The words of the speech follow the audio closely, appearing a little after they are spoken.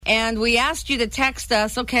And we asked you to text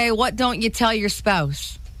us, okay, what don't you tell your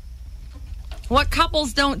spouse? What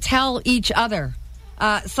couples don't tell each other?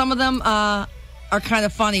 Some of them are kind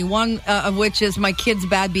of funny. One of which is my kid's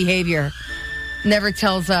bad behavior. Never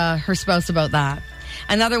tells her spouse about that.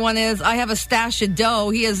 Another one is, I have a stash of dough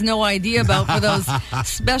he has no idea about for those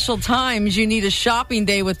special times you need a shopping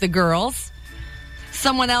day with the girls.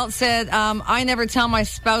 Someone else said, I never tell my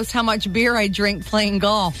spouse how much beer I drink playing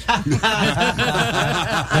golf.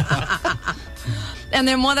 And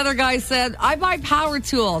then one other guy said, I buy power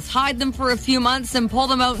tools, hide them for a few months, and pull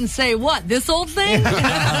them out and say, what, this old thing?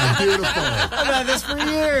 Beautiful. I've had this for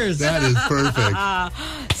years. That is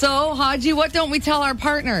perfect. So, Haji, what don't we tell our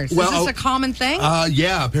partners? Well, is this a common thing?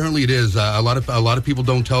 Yeah, apparently it is. A lot of people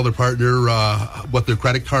don't tell their partner what their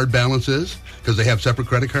credit card balance is because they have separate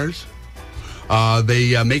credit cards.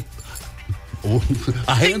 They make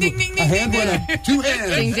a hand, two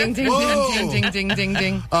hands. Ding, ding, ding, Whoa. ding, ding, ding, ding,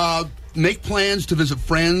 ding. Make plans to visit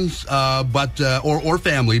friends, or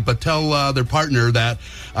family, but tell their partner that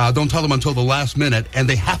don't tell them until the last minute, and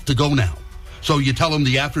they have to go now. So you tell them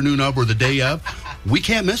the afternoon of or the day of. We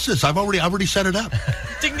can't miss this. I've already set it up.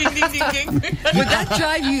 Ding, ding, ding, ding, ding. Would that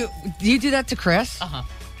drive you? Do you do that to Chris? Uh-huh.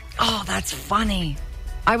 Oh, that's funny.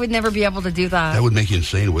 I would never be able to do that. That would make you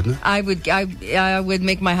insane, wouldn't it? I would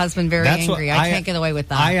make my husband very angry. I can't get away with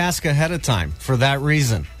that. I ask ahead of time for that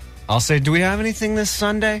reason. I'll say, do we have anything this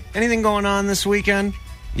Sunday? Anything going on this weekend?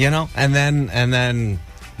 You know, and then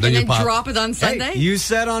you pop. Drop it on Sunday? Hey, you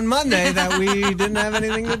said on Monday that we didn't have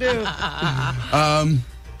anything to do.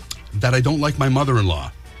 That I don't like my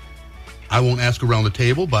mother-in-law. I won't ask around the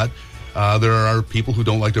table, but there are people who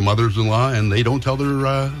don't like their mothers-in-law, and they don't tell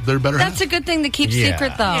their better half. That's a good thing to keep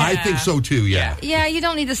secret, though. I think so, too, yeah. Yeah, you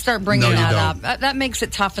don't need to start bringing that up. That makes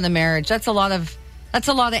it tough in a marriage. That's a lot of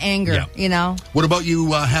anger, you know? What about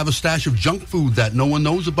you have a stash of junk food that no one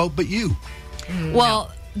knows about but you?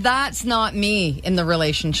 Well, that's not me in the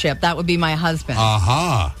relationship. That would be my husband.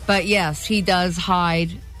 Aha. But yes, he does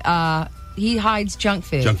hide. He hides junk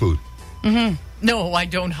food. Junk food. Mm-hmm. No, I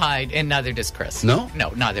don't hide, and neither does Chris. No? No,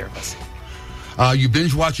 neither of us. You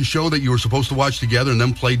binge watch a show that you were supposed to watch together and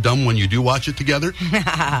then play dumb when you do watch it together?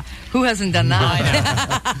 Who hasn't done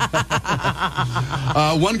that?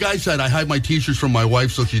 One guy said, I hide my T-shirts from my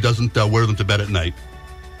wife so she doesn't wear them to bed at night.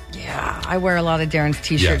 Yeah, I wear a lot of Darren's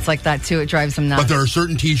T-shirts like that, too. It drives him nuts. But there are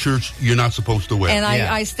certain T-shirts you're not supposed to wear. And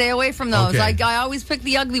I stay away from those. Okay. I always pick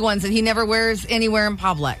the ugly ones that he never wears anywhere in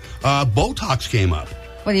public. Botox came up.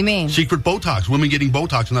 What do you mean? Secret Botox. Women getting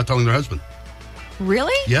Botox and not telling their husband.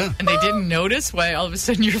 Really? Yeah. And they didn't notice why all of a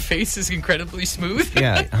sudden your face is incredibly smooth?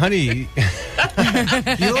 Yeah, honey, you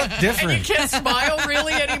look different. And you can't smile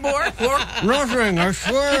really anymore? Nothing, I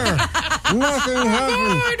swear. Nothing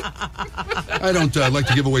happened. I don't like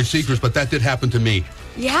to give away secrets, but that did happen to me.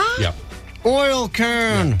 Yeah? Yeah. Oil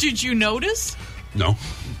can. Did you notice? No.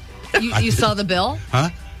 You saw the bill?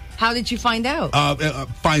 Huh? How did you find out?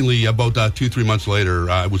 Finally, about 2-3 months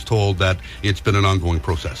later, I was told that it's been an ongoing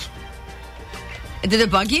process. Did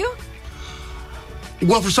it bug you?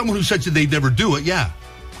 Well, for someone who said they'd never do it, yeah.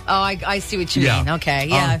 Oh, I see what you mean.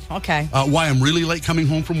 Okay, okay. Why I'm really late coming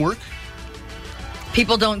home from work?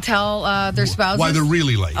 People don't tell their spouses? Why they're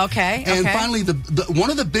really late. Okay, And finally,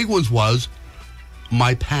 one of the big ones was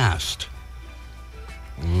my past.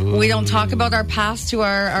 We don't talk about our past to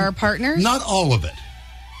our partners? Not all of it.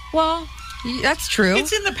 Well, that's true.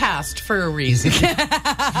 It's in the past for a reason.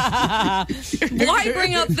 Why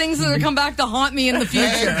bring up things that will come back to haunt me in the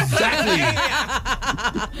future? Exactly.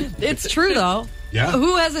 It's true, though. Yeah.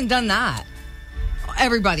 Who hasn't done that?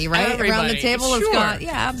 Everybody, right? Everybody. Around the table has Sure. got...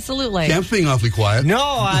 Yeah, absolutely. Camp's being awfully quiet. No,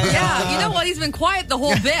 Yeah, you know what? He's been quiet the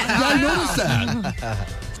whole bit. I noticed that.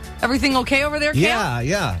 Everything okay over there, Cam?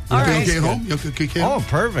 Yeah. All You right. okay at home? You okay, Cam? Oh,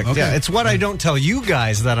 perfect. Okay. Yeah, it's what I don't tell you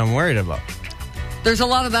guys that I'm worried about. There's a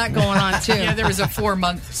lot of that going on, too. Yeah, there was a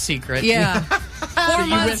 4-month secret. Yeah. 4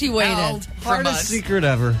 months you waited. withheld from Hardest us. secret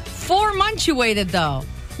ever. 4 months you waited, though.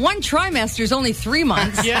 One trimester is only 3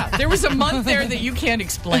 months. Yeah, there was a month there that you can't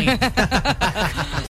explain.